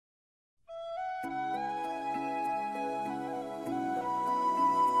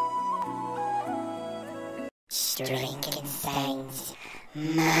Strankenstein's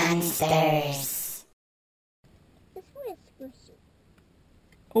monsters.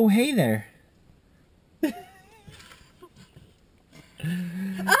 Oh, hey there.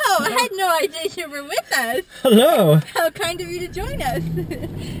 Oh, I had no idea you were with us. Hello. How kind of you to join us.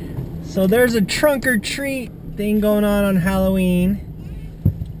 So there's a trunk or treat thing going on Halloween.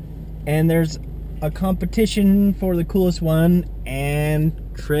 And there's a competition for the coolest one. And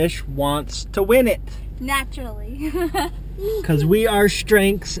Trish wants to win it. Naturally. Because we are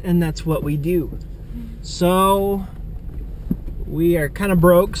Stranks and that's what we do. So we are kind of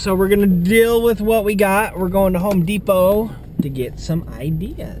broke. So we're going to deal with what we got. We're going to Home Depot to get some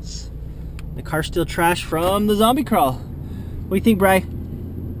ideas. The car's still trash from the zombie crawl. What do you think, Bri?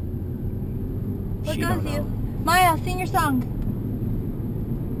 What goes you? Maya, sing your song.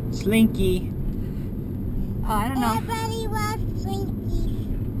 Slinky. Oh, I don't know. Everybody loves Slinkies.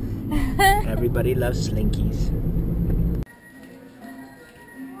 Everybody loves Slinkies.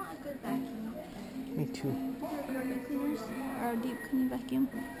 Me too. Carpet cleaners or deep clean vacuum.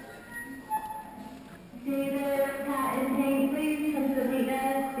 David, cat and paint, please, from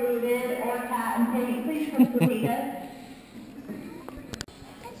Selena. David, or cat and paint, please, from Selena.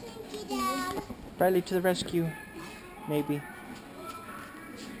 Riley to the rescue. Maybe.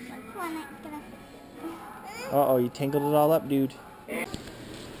 Uh-oh, you tangled it all up, dude.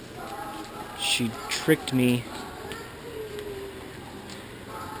 She tricked me.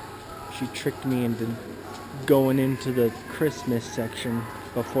 She tricked me into going into the Christmas section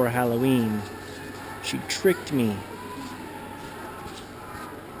before Halloween. She tricked me.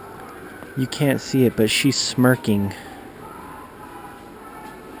 You can't see it, but she's smirking.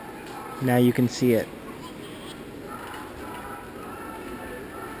 Now you can see it.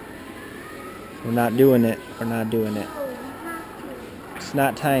 We're not doing it. We're not doing it. It's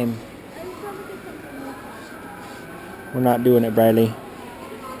not time. We're not doing it, Briley.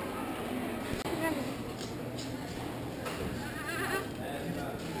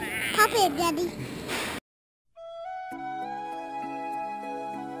 Pop it, Daddy.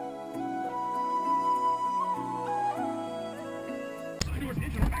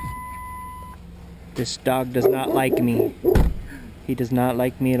 This dog does not like me. He does not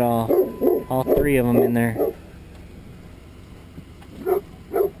like me at all. All three of them in there.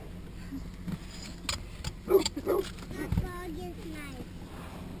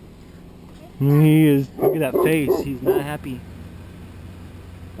 He is. Look at that face. He's not happy.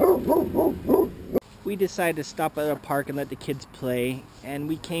 We decided to stop at a park and let the kids play. And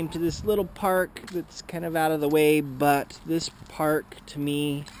we came to this little park that's kind of out of the way. But this park, to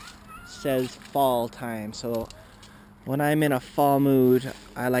me, says fall time. So when I'm in a fall mood,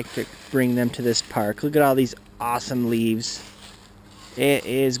 I like to bring them to this park. Look at all these awesome leaves. It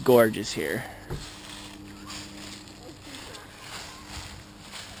is gorgeous here.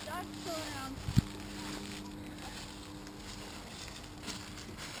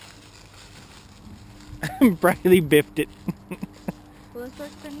 Briley biffed it. Will this work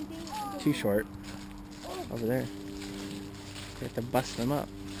for anything? Too short. Over there. You have to bust them up.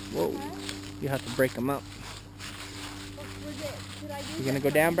 Whoa. You have to break them up. You gonna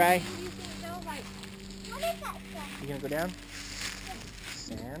go down, Bri? You gonna go down?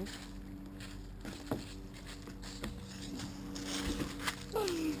 Sand.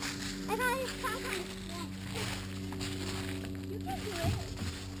 I got his papa. You can do it.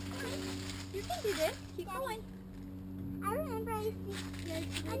 You can do this. Keep going. I remember I used to do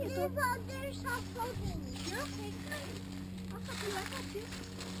there's soft clothing. You're okay. I'll help you.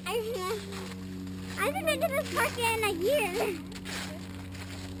 I got you. I haven't been to this park in a year.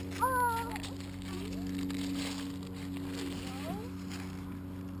 Oh.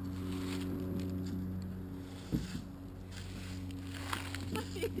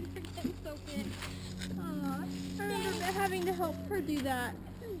 You're getting so big. Aw, I remember having to help her do that.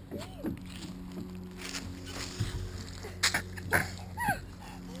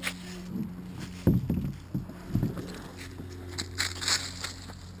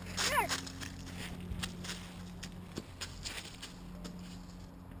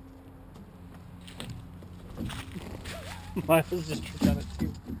 Miles just tripped on it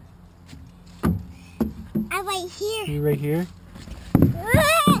too. I'm right here. You right here?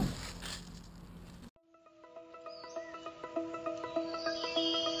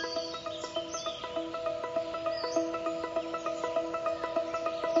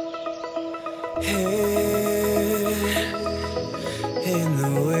 In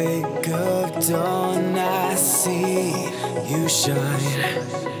the wake of dawn, I see you shine.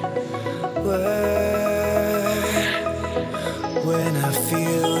 When I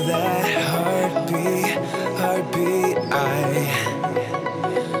feel that heartbeat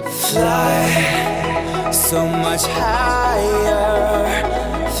fly so much higher,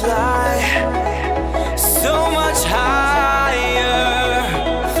 fly so much higher,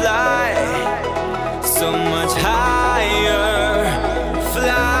 fly so much higher,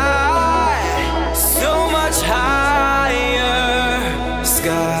 fly so much higher.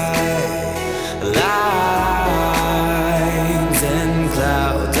 Skylines and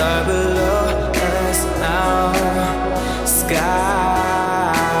clouds are below us now. Skydive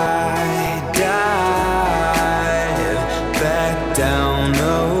back down.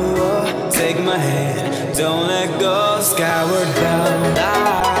 Oh, take my hand, don't let go. Skyward bound.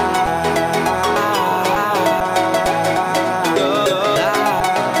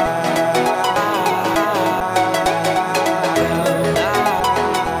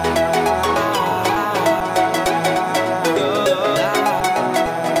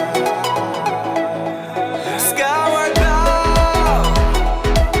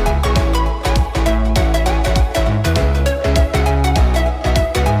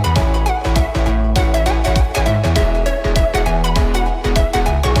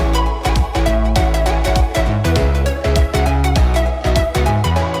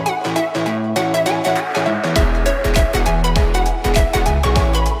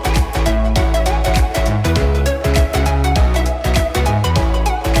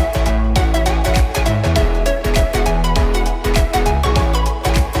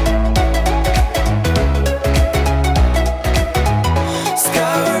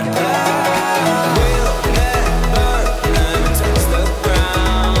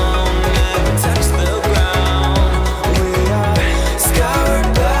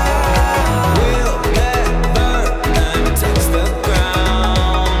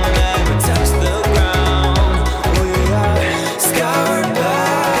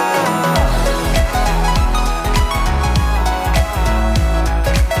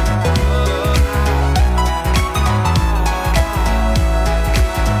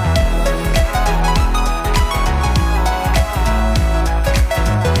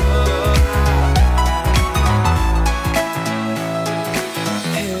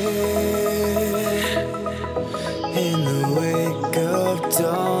 In the wake of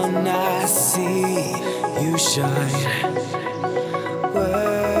dawn, I see you shine.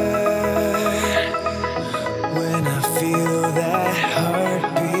 When I feel that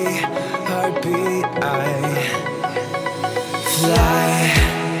heartbeat, I fly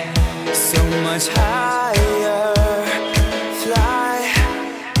so much higher, fly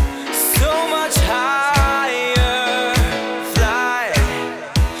so much higher, fly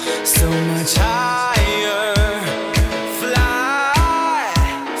so much higher.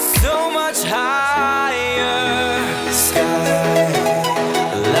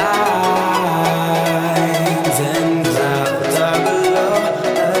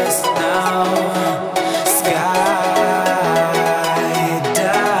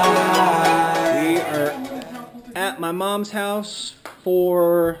 My mom's house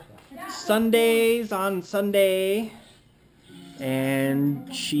for Sundays on Sunday,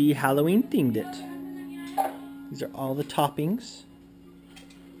 and she Halloween themed it. These are all the toppings.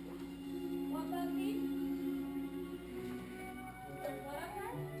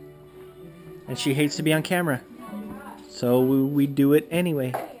 And she hates to be on camera, so we do it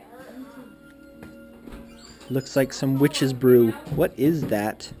anyway. Looks like some witch's brew. What is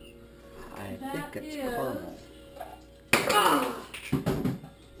that? I think it's caramel.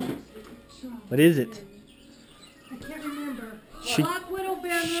 What is it? I can't remember. She Black widow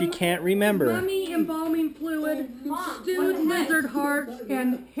banner, can't remember. mummy embalming fluid, stewed lizard hearts,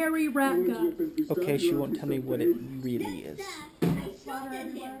 and hairy rat gut. Okay, she won't tell me what it really is.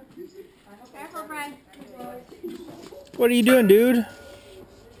 Careful, Brian. What are you doing, dude?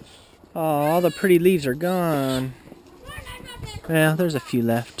 Oh, all the pretty leaves are gone. Well, there's a few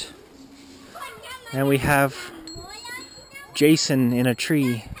left. And we have Jason in a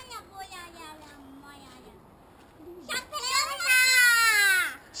tree.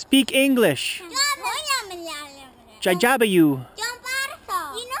 Speak English. Jajabayu. You know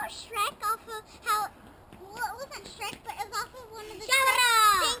Shrek off of how... What wasn't Shrek, but it was off of one of the...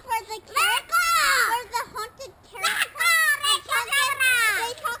 thing where the carrot... Where the haunted carrot... They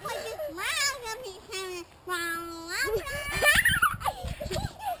talk like this.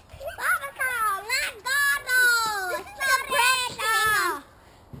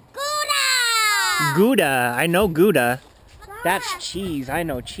 Gouda. I know Gouda. That's cheese. I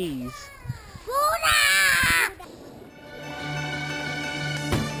know cheese.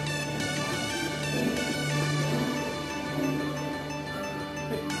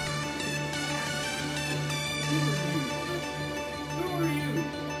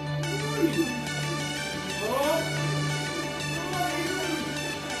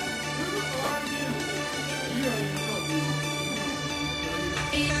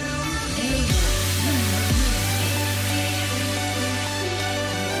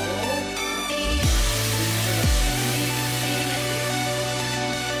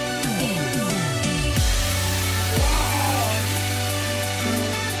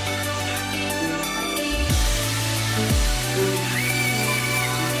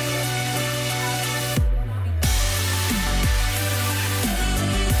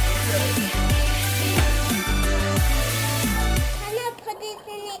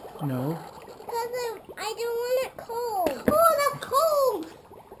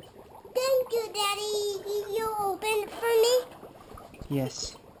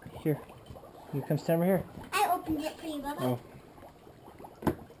 Yes. Here. You come stand over here. I opened it for you, Bubba. Oh.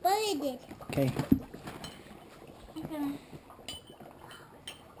 Bubba did. Okay. Okay.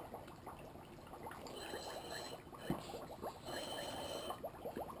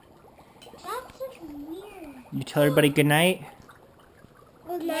 That's just weird. You tell everybody good night.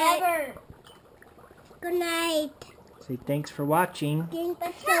 Good night. Good night. Say thanks for watching.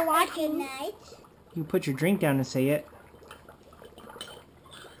 Thanks for watching. Good night. You put your drink down and say it.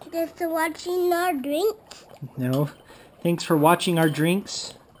 Thanks for watching our drinks. No. Thanks for watching our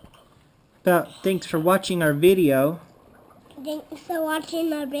drinks. Thanks for watching our video. Thanks for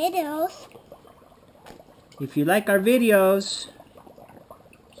watching our videos. If you like our videos,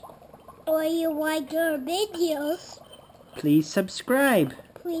 Or you like our videos, please subscribe.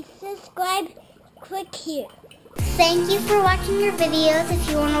 please subscribe. Click here. Thank you for watching our videos. If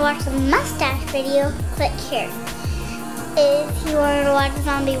you want to watch the mustache video, click here. If you want to watch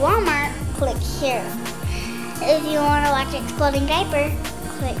Zombie Walmart, click here. If you want to watch Exploding Diaper,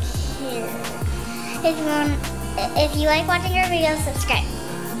 click here. If you like watching our videos, subscribe.